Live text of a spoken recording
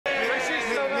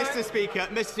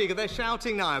Mr. Speaker, they're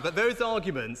shouting now, but those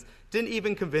arguments didn't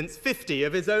even convince 50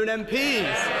 of his own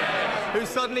MPs, who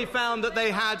suddenly found that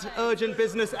they had urgent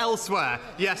business elsewhere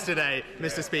yesterday,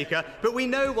 Mr. Speaker. But we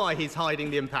know why he's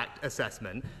hiding the impact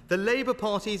assessment. The Labour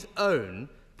Party's own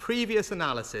previous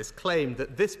analysis claimed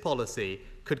that this policy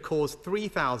could cause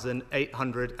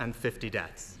 3,850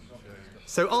 deaths.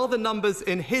 So are the numbers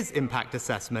in his impact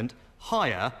assessment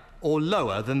higher or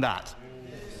lower than that?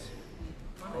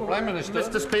 Prime Minister.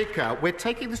 Mr. Speaker, we're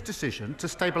taking this decision to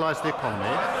stabilise the economy.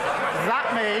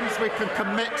 That means we can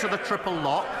commit to the triple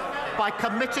lock. By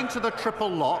committing to the triple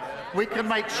lock, we can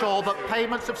make sure that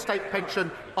payments of state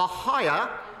pension are higher,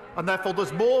 and therefore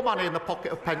there's more money in the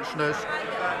pocket of pensioners,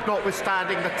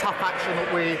 notwithstanding the tough action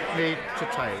that we need to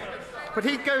take. But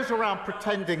he goes around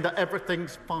pretending that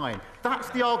everything's fine. That's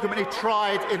the argument he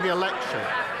tried in the election.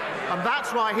 And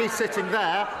that's why he's sitting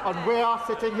there and we are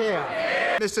sitting here.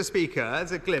 Mr. Speaker,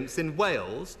 as a glimpse, in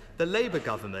Wales, the Labour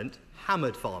government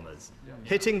hammered farmers,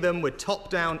 hitting them with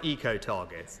top-down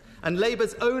eco-targets. And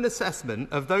Labour's own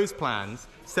assessment of those plans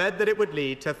said that it would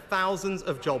lead to thousands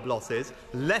of job losses,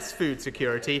 less food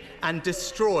security and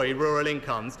destroy rural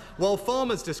incomes, while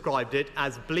farmers described it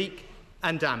as bleak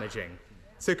and damaging.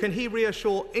 So can he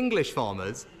reassure English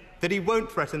farmers that he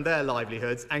won't threaten their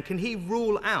livelihoods, and can he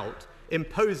rule out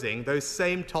imposing those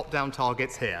same top-down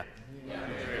targets here?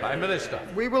 Prime Minister.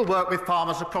 We will work with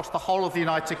farmers across the whole of the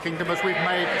United Kingdom, as we've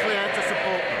made clear, to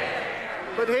support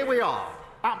them. But here we are,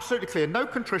 absolutely clear, no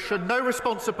contrition, no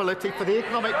responsibility for the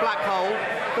economic black hole,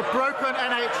 the broken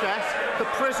NHS, the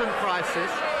prison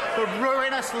crisis, the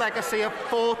ruinous legacy of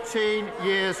 14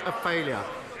 years of failure.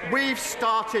 We've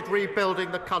started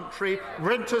rebuilding the country,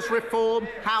 renters reform,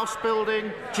 house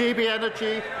building, GB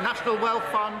Energy, National Wealth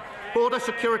Fund, Border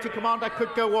Security Command. I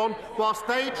could go on. Whilst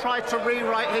they try to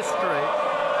rewrite history,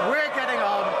 we're getting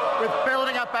on with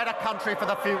building a better country for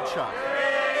the future.